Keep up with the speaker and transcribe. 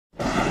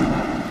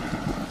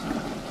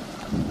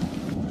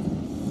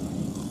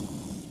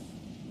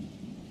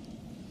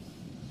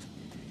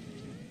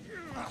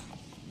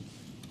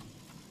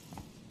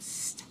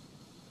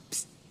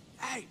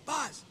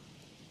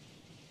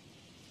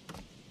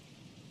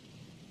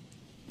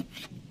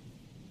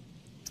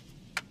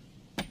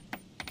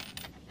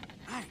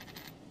Hey,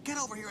 get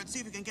over here and see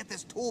if you can get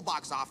this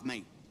toolbox off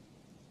me.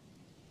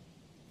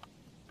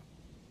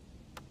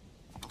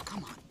 Oh,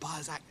 come on,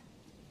 Buzz,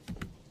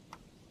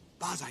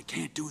 Buzz, I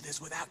can't do this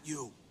without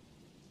you.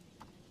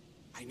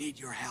 I need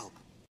your help.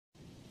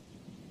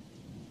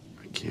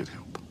 I can't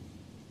help.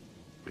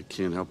 I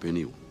can't help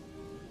anyone.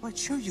 Well,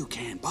 sure you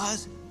can,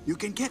 Buzz. You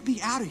can get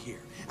me out of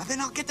here, and then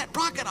I'll get that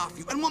rocket off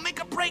you, and we'll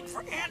make a break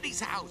for Andy's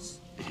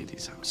house.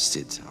 Andy's house,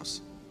 Sid's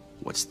house.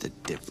 What's the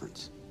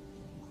difference?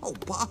 Oh,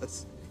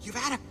 Buzz, you've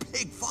had a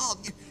big fall.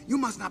 You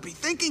must not be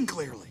thinking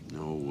clearly.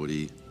 No,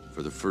 Woody.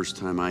 For the first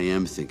time, I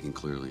am thinking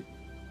clearly.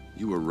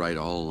 You were right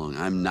all along.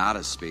 I'm not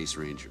a space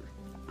ranger.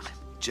 I'm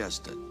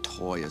just a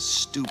toy, a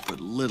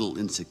stupid, little,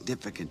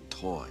 insignificant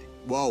toy.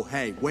 Whoa,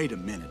 hey, wait a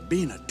minute.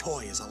 Being a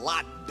toy is a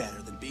lot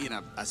better than being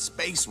a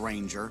space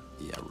ranger.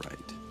 Yeah,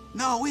 right.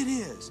 No, it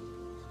is.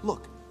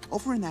 Look,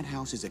 over in that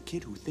house is a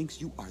kid who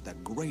thinks you are the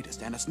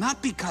greatest, and it's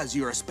not because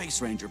you're a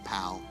space ranger,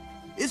 pal.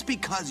 It's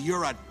because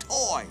you're a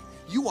toy.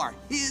 You are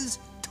his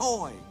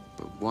toy.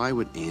 But why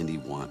would Andy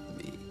want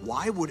me?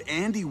 Why would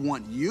Andy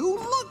want you?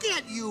 Look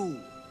at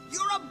you!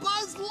 You're a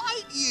Buzz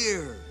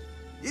Lightyear!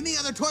 Any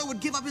other toy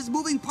would give up his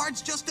moving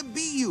parts just to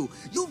be you.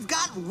 You've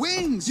got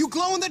wings. You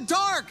glow in the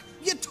dark.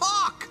 You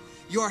talk.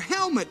 Your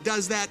helmet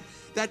does that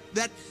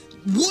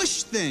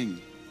whoosh thing.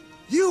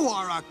 You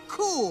are a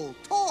cool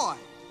toy.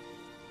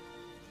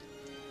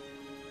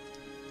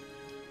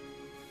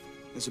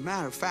 As a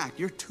matter of fact,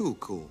 you're too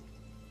cool.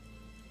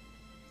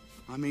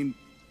 I mean,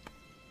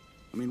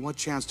 what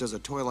chance does a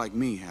toy like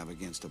me have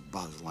against a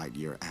Buzz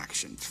Lightyear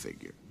action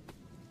figure?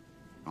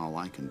 All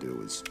I can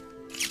do is...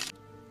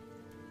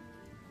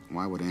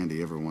 Why would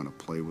Andy ever want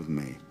to play with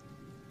me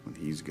when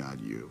he's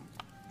got you?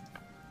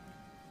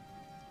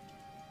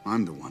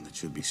 I'm the one that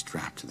should be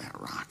strapped to that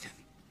rocket.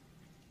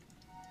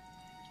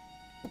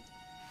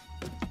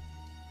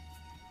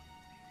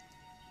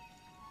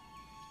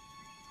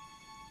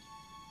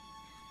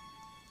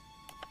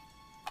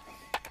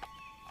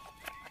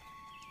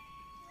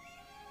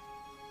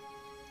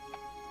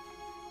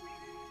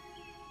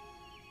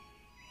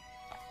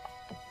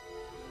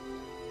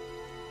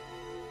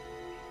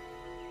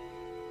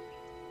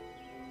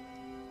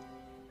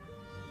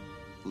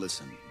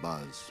 Listen,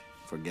 Buzz,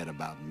 forget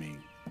about me.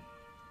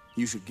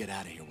 You should get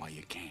out of here while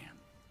you can.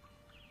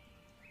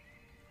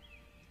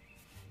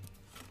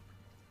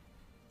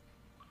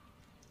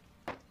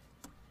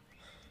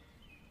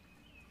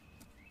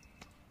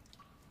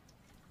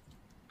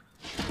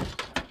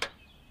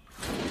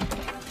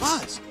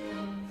 Buzz,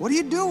 what are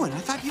you doing? I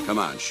thought you... Come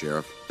on,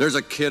 Sheriff. There's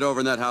a kid over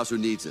in that house who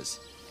needs us.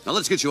 Now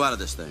let's get you out of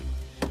this thing.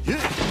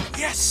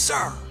 Yes,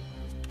 sir.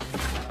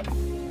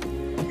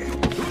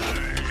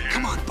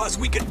 Come on, Buzz,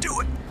 we can do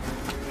it.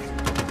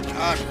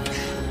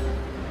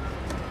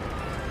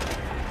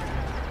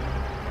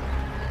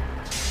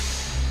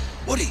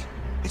 Woody,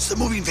 it's the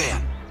moving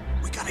van.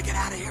 We gotta get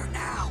out of here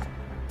now.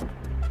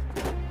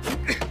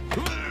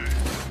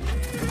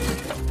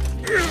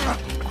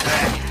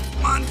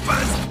 Come on,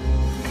 Buzz.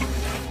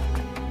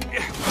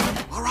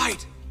 All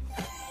right.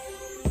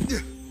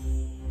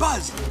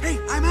 Buzz, hey,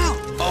 I'm out.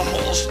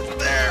 Almost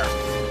there.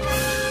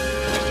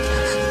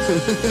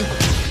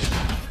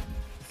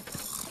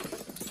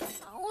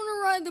 I want to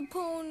ride the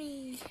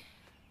pony.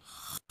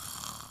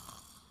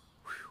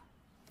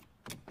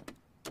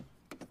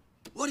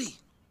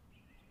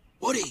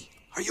 Woody,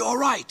 are you all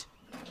right?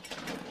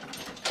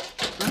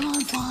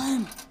 I'm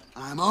fine.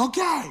 I'm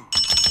okay.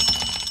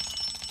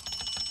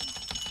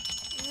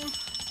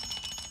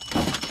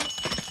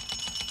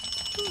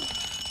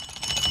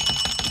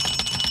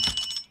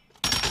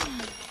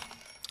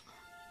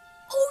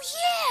 Oh,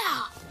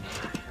 yeah!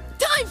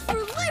 Time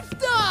for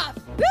liftoff!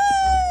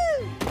 Woo!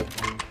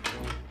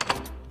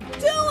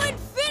 To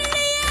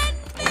infinity and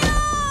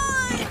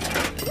beyond!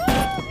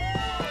 Woo!